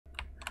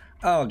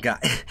Oh god.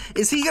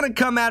 Is he gonna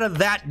come out of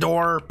that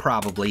door?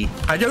 Probably.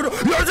 I don't know.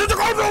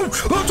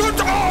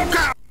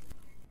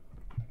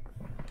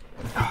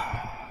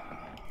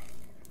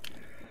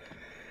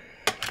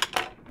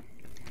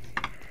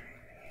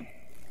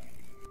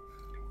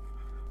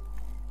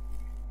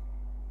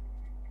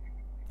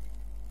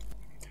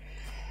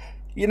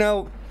 You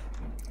know,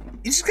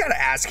 you just gotta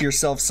ask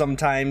yourself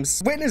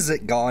sometimes, when has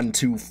it gone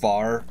too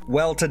far?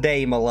 Well,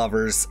 today, my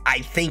lovers, I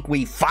think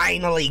we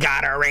finally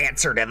got our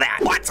answer to that.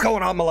 What's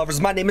going on, my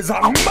lovers? My name is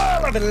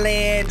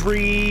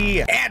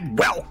DonMahLuvinLandry, and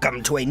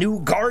welcome to a new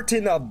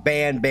Garten of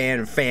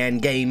BanBan fan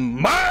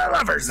game. My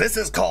lovers, this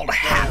is called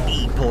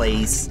Happy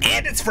Place,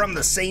 and it's from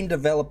the same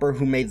developer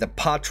who made the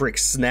Patrick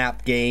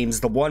Snap games,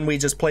 the one we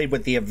just played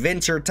with the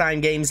Adventure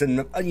Time games,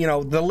 and, you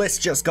know, the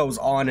list just goes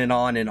on and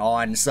on and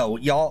on. So,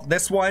 y'all,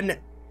 this one,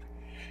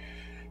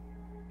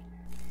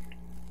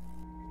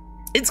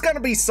 it's gonna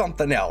be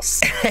something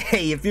else.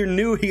 Hey, if you're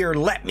new here,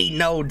 let me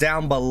know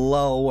down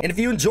below. And if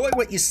you enjoy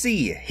what you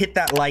see, hit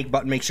that like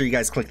button. Make sure you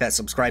guys click that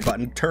subscribe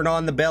button. Turn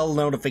on the bell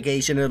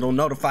notification. It'll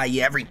notify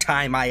you every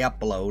time I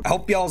upload. I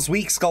hope y'all's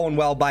week's going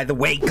well, by the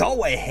way.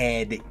 Go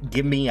ahead,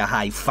 give me a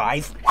high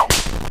five.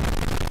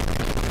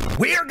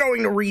 We are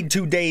going to read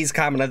today's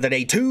comment of the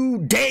day.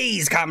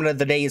 Today's comment of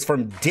the day is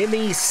from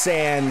Demi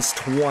Sans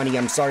 20.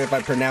 I'm sorry if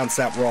I pronounced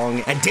that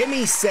wrong. And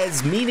Demi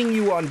says, meeting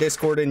you on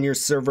Discord and your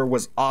server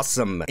was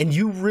awesome. And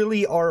you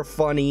really are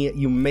funny.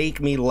 You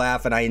make me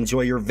laugh and I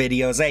enjoy your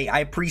videos. Hey, I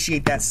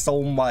appreciate that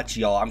so much,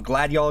 y'all. I'm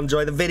glad y'all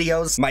enjoy the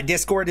videos. My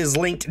Discord is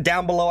linked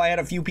down below. I had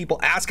a few people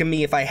asking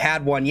me if I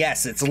had one.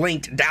 Yes, it's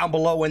linked down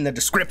below in the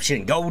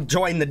description. Go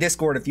join the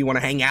Discord if you want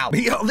to hang out.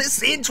 Yo,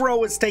 this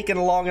intro is taking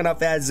long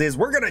enough as is.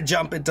 We're going to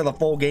jump into the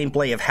full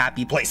gameplay of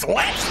Happy Place.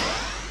 Let's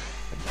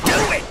do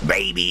it,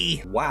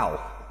 baby!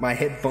 Wow, my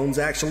headphones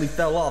actually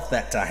fell off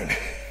that time.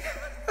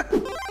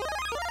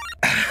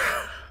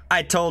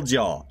 I told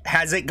y'all,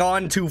 has it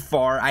gone too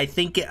far? I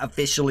think it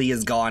officially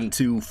has gone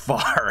too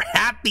far.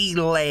 Happy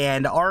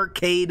Land,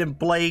 arcade and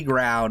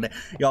playground.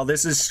 Y'all,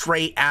 this is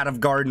straight out of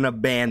Garten of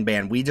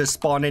BanBan. We just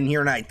spawned in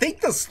here and I think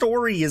the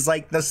story is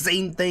like the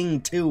same thing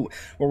too,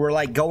 where we're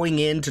like going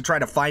in to try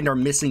to find our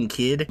missing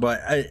kid.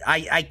 But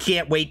I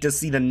can't wait to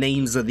see the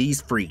names of these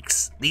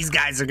freaks. These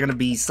guys are gonna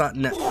be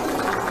something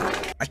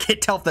I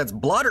can't tell if that's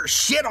blood or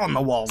shit on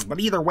the walls,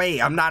 but either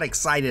way, I'm not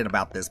excited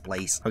about this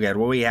place. Okay, what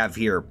do we have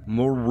here?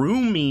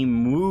 Morumi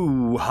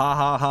Moo, ha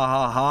ha ha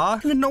ha ha. I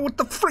don't even know what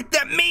the frick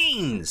that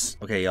means.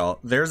 Okay, y'all,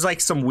 there's like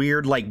some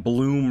weird like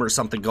bloom or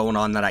something going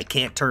on that I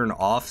can't turn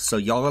off, so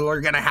y'all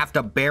are gonna have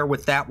to bear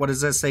with that. What does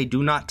this say?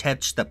 Do not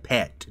touch the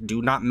pet.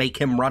 Do not make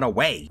him run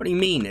away. What do you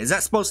mean? Is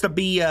that supposed to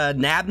be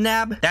Nab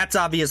Nab? That's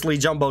obviously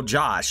Jumbo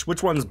Josh.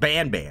 Which one's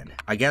BanBan?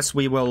 I guess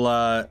we will,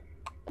 oh,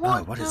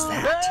 what is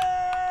that?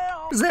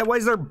 Why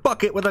is there a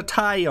bucket with a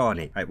tie on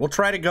it? All right, we'll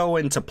try to go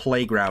into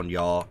playground,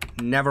 y'all.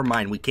 Never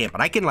mind, we can't,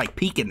 but I can like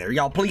peek in there.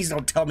 Y'all, please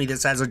don't tell me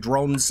this has a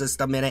drone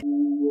system in it.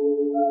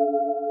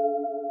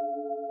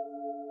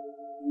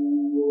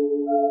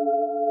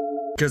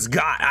 Because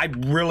God, I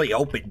really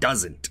hope it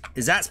doesn't.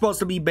 Is that supposed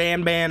to be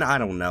BanBan? I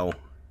don't know. All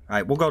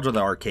right, we'll go to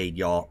the arcade,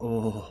 y'all.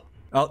 Oh,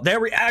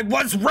 I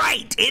was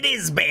right! It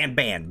is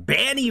BanBan.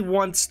 Banny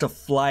wants to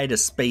fly to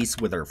space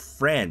with her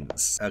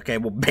friends. Okay,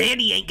 well,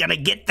 Banny ain't gonna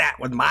get that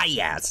with my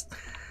ass.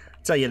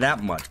 I'll tell you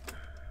that much.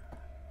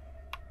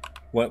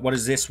 What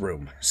is this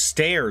room?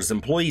 Stairs,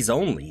 employees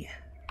only.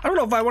 I don't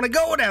know if I want to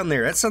go down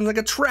there. That sounds like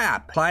a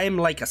trap. Climb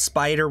like a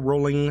spider,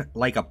 rolling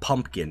like a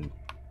pumpkin.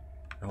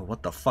 Oh,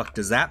 what the fuck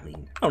does that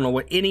mean? I don't know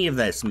what any of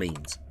this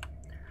means.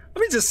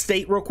 Let me just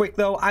state real quick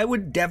though, I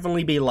would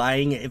definitely be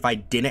lying if I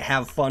didn't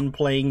have fun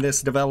playing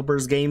this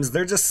developer's games.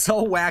 They're just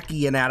so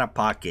wacky and out of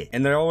pocket.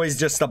 And they're always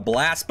just a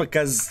blast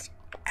because,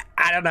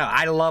 I don't know,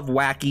 I love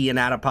wacky and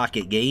out of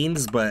pocket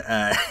games, but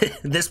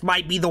this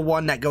might be the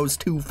one that goes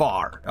too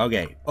far.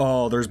 Okay,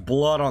 oh, there's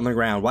blood on the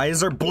ground. Why is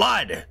there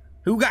blood?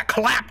 Who got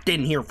clapped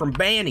in here from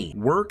Banny?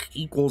 Work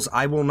equals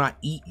I will not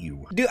eat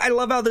you. Dude, I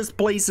love how this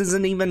place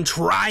isn't even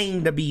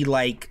trying to be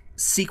like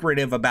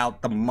secretive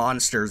about the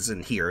monsters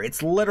in here.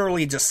 It's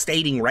literally just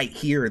stating right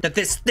here that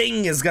this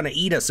thing is gonna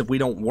eat us if we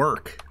don't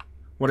work.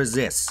 What is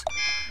this?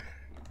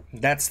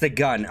 That's the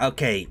gun.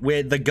 Okay,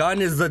 the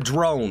gun is the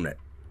drone.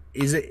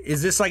 Is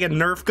this like a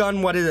Nerf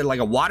gun? What is it, like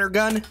a water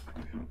gun?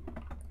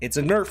 It's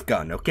a Nerf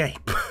gun, okay.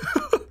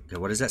 Okay,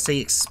 what does that say?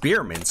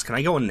 Experiments. Can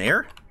I go in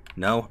there?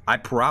 No, I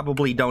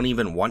probably don't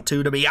even want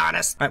to be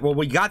honest. All right, well,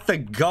 we got the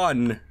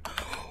gun.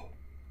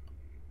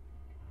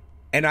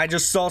 And I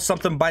just saw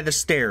something by the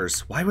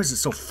stairs. Why was it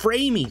so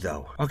framey,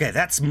 though? Okay,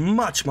 that's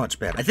much, much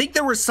better. I think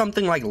there was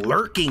something, like,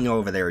 lurking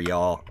over there,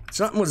 y'all.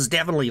 Something was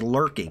definitely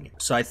lurking.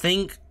 So I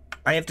think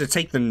I have to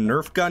take the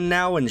Nerf gun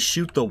now and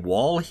shoot the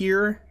wall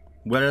here.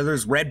 Whether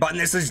there's red button.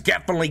 This is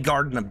definitely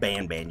Garten of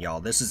BanBan, y'all.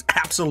 This is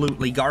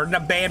absolutely Garten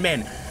of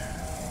BanBan.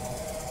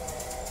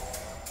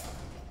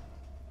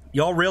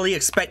 Y'all really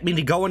expect me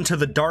to go into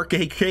the dark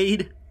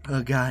arcade?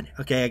 Oh, God.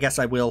 Okay, I guess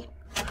I will.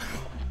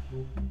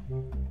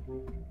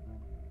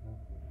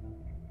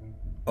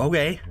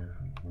 Okay.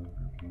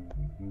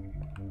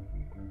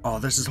 Oh,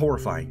 this is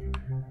horrifying.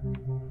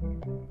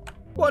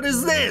 What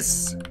is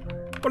this?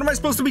 What am I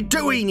supposed to be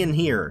doing in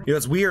here? You know,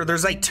 it's weird.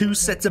 There's like 2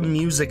 sets of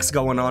musics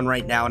going on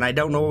right now, and I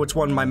don't know which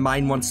one my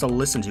mind wants to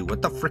listen to.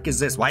 What the frick is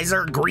this? Why is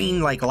there a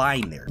green like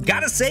line there?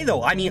 Gotta say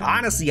though, I mean,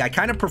 honestly, I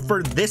kind of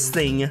prefer this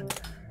thing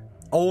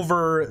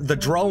over the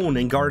drone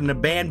in Garten of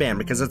BanBan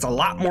because it's a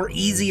lot more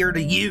easier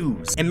to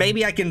use. And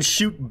maybe I can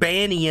shoot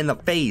Banny in the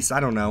face. I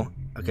don't know.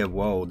 Okay,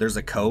 whoa, there's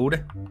a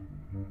code?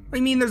 What do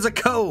you mean there's a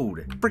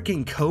code?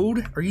 Freaking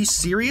code? Are you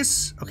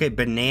serious? Okay,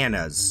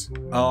 bananas.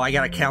 Oh, I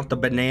gotta count the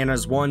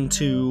bananas. 1,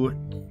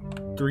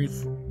 2, 3.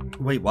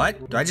 Wait,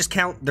 what? Do I just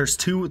count? There's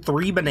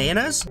 3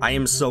 bananas? I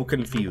am so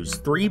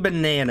confused. 3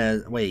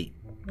 bananas. Wait.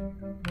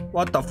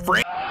 What the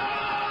frick?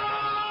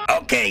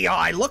 Okay, y'all,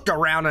 I looked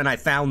around and I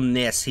found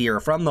this here.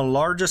 From the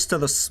largest to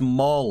the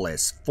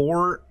smallest.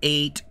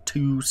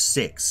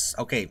 4826.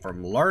 Okay,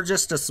 from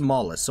largest to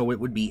smallest. So it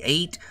would be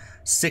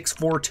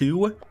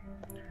 8642.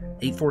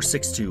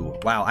 8462.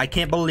 Wow, I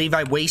can't believe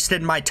I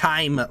wasted my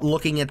time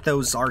looking at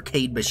those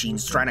arcade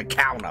machines trying to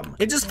count them.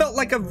 It just felt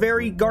like a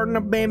very Garten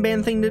of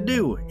BanBan thing to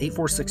do.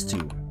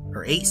 8462.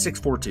 Or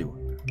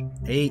 8642.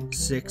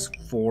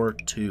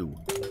 8642.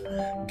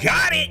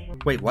 Got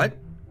it! Wait, what?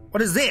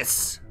 What is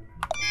this?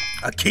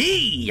 A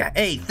key!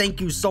 Hey,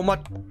 thank you so much.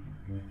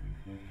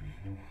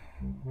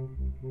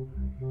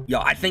 Yo,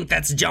 I think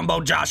that's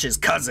Jumbo Josh's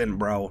cousin,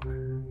 bro.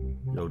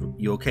 Yo,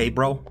 you okay,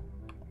 bro?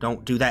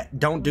 Don't do that.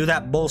 Don't do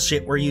that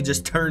bullshit where you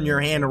just turn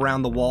your hand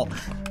around the wall.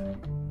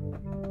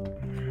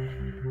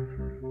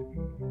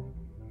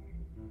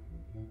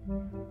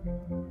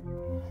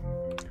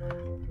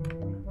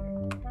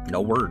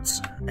 No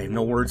words. I have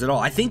no words at all.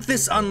 I think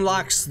this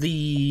unlocks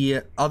the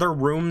other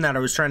room that I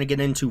was trying to get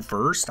into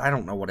first. I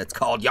don't know what it's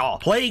called, y'all.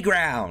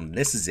 Playground.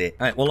 This is it.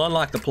 All right, we'll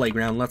unlock the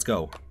playground. Let's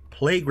go.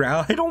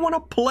 Playground. I don't want to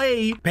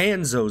play.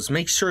 Banzos.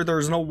 Make sure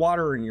there's no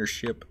water in your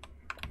ship.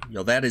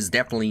 Yo, that is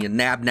definitely a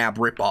nab-nab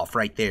ripoff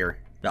right there.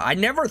 I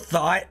never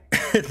thought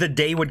the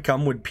day would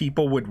come when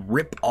people would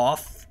rip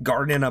off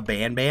Garten of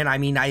BanBan. I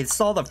mean, I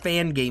saw the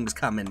fan games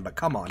coming, but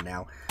come on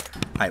now. All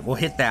right, we'll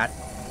hit that.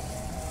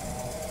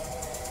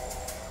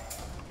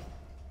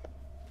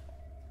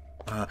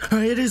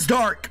 It is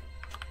dark.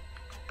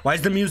 Why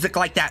is the music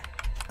like that?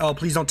 Oh,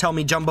 please don't tell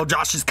me Jumbo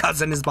Josh's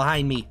cousin is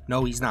behind me.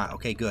 No, he's not.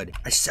 Okay, good.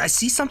 I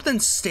see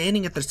something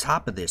standing at the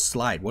top of this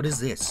slide. What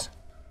is this?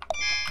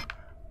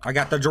 I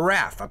got the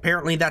giraffe.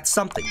 Apparently that's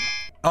something.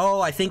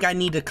 Oh, I think I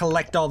need to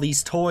collect all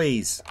these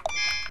toys.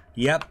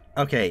 Yep.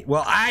 Okay.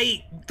 Well,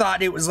 I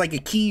thought it was like a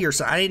key or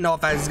something. I didn't know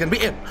if I was gonna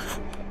be in.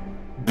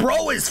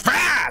 Bro is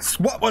fast.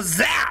 What was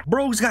that?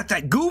 Bro's got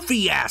that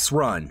goofy ass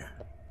run.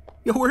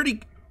 Yo, where'd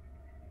he?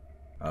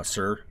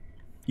 Sir.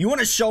 You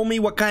want to show me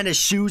what kind of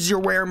shoes you're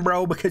wearing,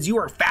 bro? Because you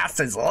are fast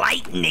as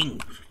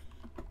lightning.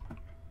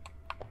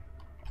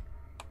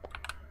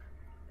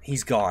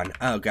 He's gone.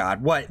 Oh,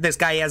 God. What? This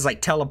guy has,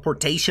 like,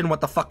 teleportation?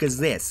 What the fuck is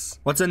this?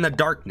 What's in the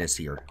darkness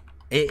here?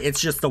 It's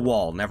just the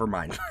wall. Never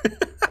mind.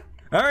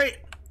 All right.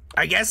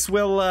 I guess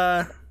we'll,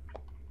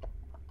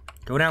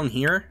 go down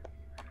here.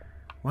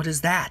 What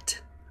is that?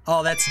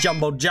 Oh, that's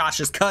Jumbo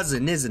Josh's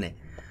cousin, isn't it?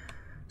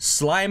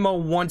 Slimo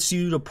wants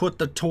you to put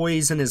the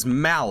toys in his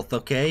mouth,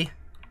 okay?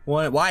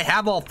 Well, I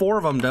have all 4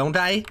 of them, don't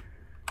I?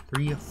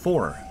 3,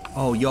 4.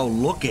 Oh, yo,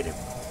 look at him.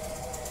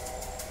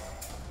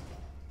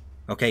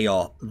 Okay,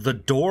 y'all. The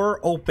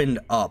door opened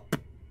up.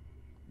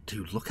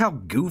 Dude, look how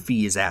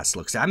goofy his ass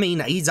looks. I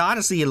mean, he's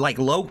honestly, like,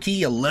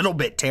 low-key a little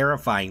bit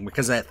terrifying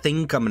because of that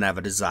thing coming out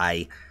of his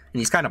eye. And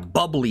he's kind of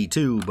bubbly,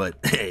 too,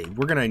 but hey,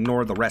 we're gonna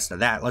ignore the rest of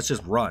that. Let's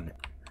just run.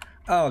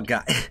 Oh,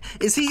 God.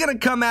 Is he gonna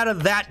come out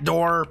of that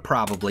door?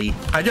 Probably.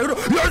 I don't know.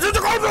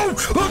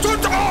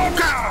 Oh,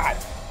 God!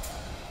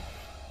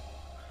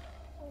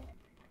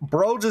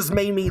 Bro just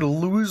made me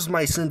lose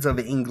my sense of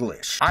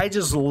English. I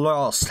just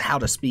lost how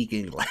to speak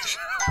English.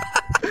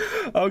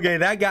 Okay,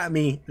 that got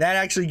me. That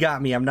actually got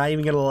me. I'm not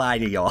even gonna lie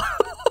to y'all.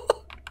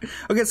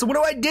 Okay, so what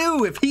do I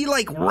do? If he,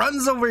 like,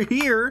 runs over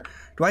here,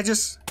 do I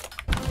just...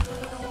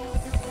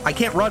 I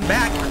can't run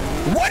back.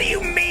 What do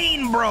you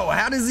mean, bro?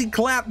 How does he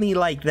clap me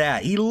like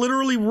that? He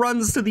literally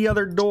runs to the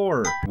other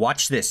door.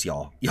 Watch this,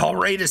 y'all. Y'all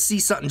ready to see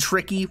something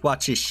tricky?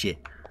 Watch this shit.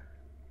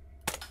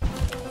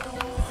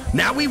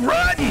 Now we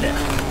run!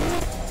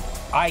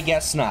 I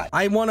guess not.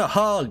 I want a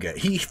hug.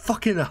 He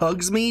fucking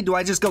hugs me. Do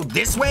I just go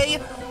this way?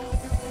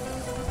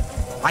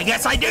 I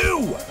guess I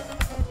do.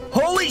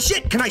 Holy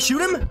shit. Can I shoot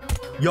him?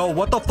 Yo,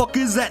 what the fuck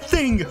is that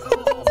thing?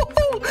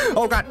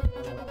 Oh, God.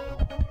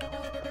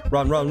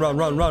 Run, run, run,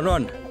 run, run,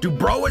 run. Dude,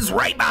 bro is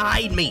right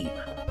behind me.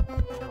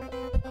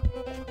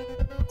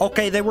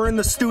 Okay, they were in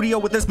the studio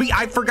with this beat.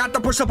 I forgot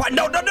to push the button.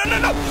 No, no, no, no,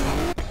 no.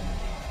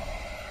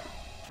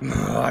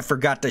 I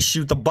forgot to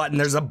shoot the button.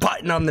 There's a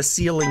button on the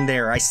ceiling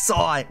there. I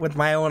saw it with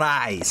my own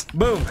eyes.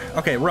 Boom.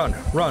 Okay, run,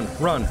 run,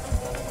 run.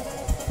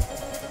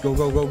 Go,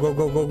 go, go, go,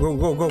 go, go, go,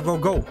 go, go, go,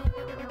 go.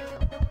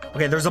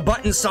 Okay, there's a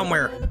button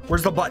somewhere.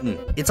 Where's the button?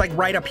 It's like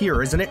right up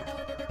here, isn't it?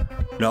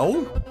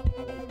 No?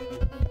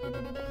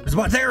 There's a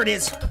button. There it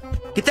is.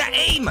 Get that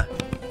aim.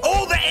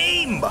 Oh, the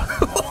aim.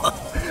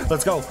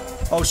 Let's go.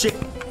 Oh, shit.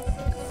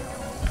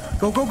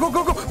 Go, go, go,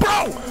 go, go.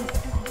 Bro!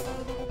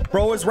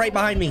 Bro is right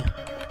behind me.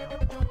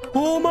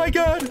 Oh my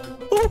god.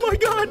 Oh my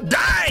god.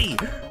 Die.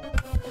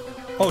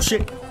 Oh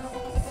shit.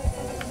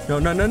 No,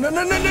 no, no, no,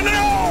 no, no, no,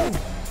 no.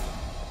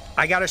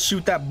 I gotta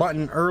shoot that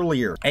button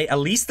earlier. Hey, at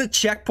least the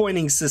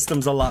checkpointing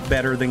system's a lot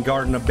better than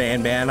Garten of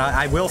BanBan.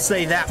 I will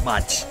say that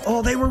much.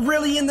 Oh, they were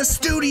really in the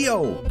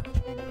studio.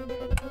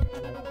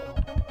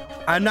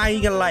 I'm not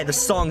even gonna lie, the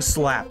song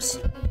slaps.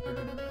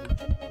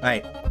 All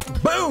right,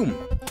 boom.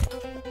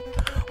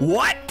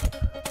 What?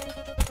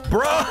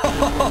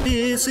 Bro,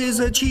 this is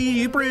a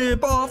cheap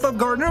rip off of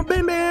Garten of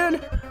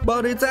BanBan,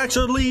 but it's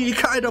actually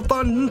kind of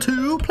fun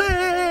to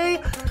play.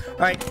 All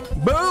right,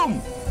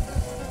 boom.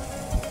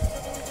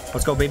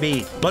 Let's go,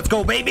 baby. Let's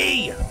go,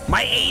 baby.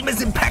 My aim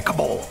is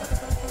impeccable.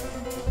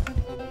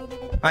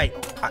 All right,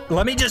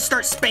 let me just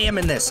start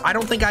spamming this. I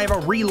don't think I have a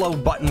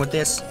reload button with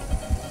this.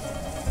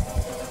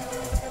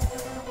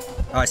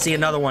 Oh, I see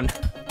another one.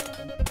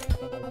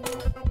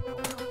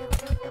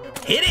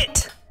 Hit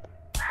it.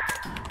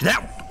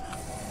 Now.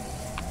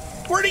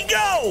 Where'd he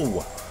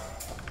go?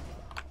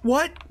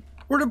 What?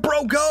 Where did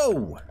bro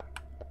go?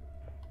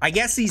 I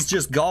guess he's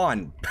just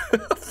gone.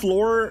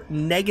 Floor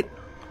negative.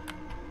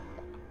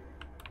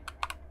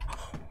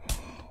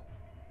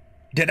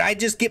 Did I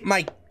just get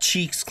my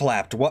cheeks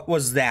clapped? What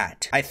was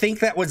that? I think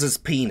that was his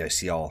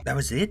penis, y'all. That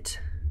was it?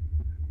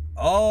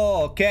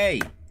 Oh,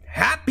 okay.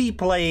 Happy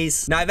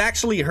place. Now, I've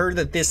actually heard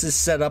that this is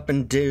set up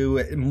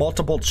into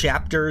multiple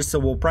chapters, so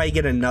we'll probably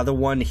get another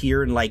one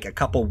here in like a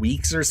couple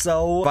weeks or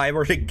so, if I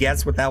were to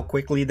guess with how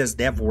quickly this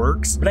dev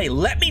works. But hey,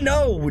 let me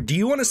know, do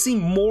you want to see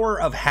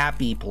more of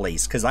Happy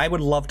Place? Because I would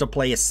love to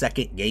play a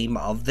second game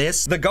of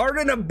this. The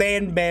Garten of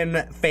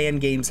BanBan fan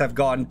games have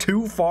gone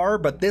too far,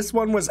 but this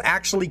one was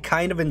actually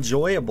kind of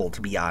enjoyable, to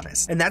be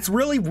honest. And that's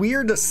really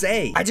weird to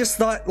say. I just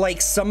thought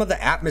like some of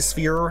the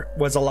atmosphere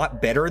was a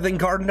lot better than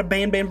Garten of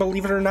BanBan,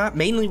 believe it or not,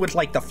 mainly with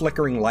like the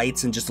flickering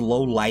lights and just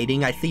low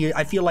lighting. I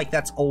feel like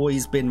that's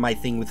always been my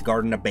thing with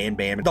Garten of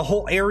BanBan. The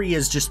whole area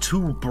is just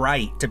too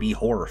bright to be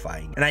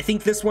horrifying. And I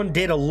think this one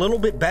did a little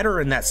bit better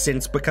in that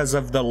sense because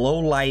of the low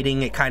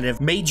lighting. It kind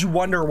of made you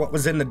wonder what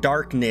was in the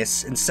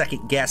darkness and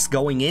second guess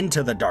going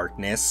into the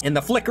darkness. And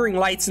the flickering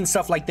lights and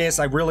stuff like this,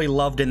 I really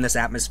loved in this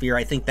atmosphere.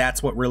 I think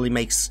that's what really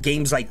makes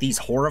games like these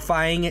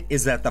horrifying,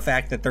 is that the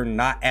fact that they're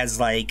not as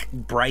like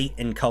bright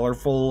and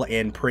colorful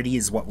and pretty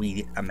as what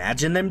we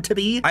imagine them to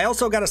be. I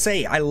also gotta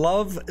say, I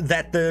love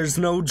that there's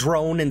no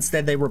drone.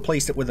 Instead, they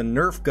replaced it with a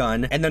Nerf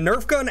gun, and the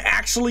Nerf gun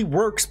actually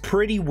works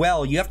pretty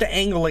well. You have to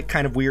angle it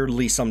kind of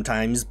weirdly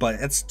sometimes, but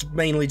it's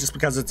mainly just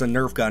because it's a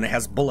Nerf gun. It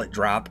has bullet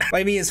drop.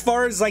 I mean, as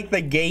far as like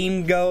the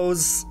game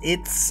goes,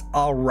 it's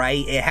all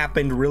right. It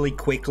happened really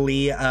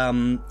quickly.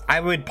 I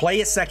would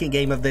play a second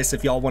game of this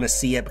if y'all want to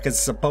see it, because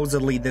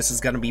supposedly this is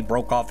going to be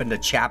broke off into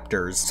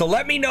chapters. So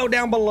let me know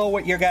down below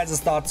what your guys'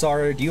 thoughts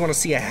are. Do you want to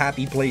see a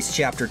Happy Place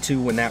Chapter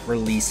 2 when that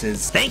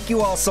releases? Thank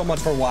you all so much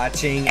for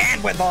watching,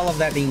 and with all of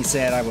that being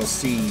said, I will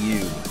see you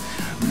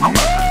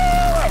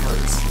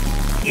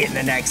in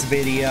the next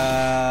video.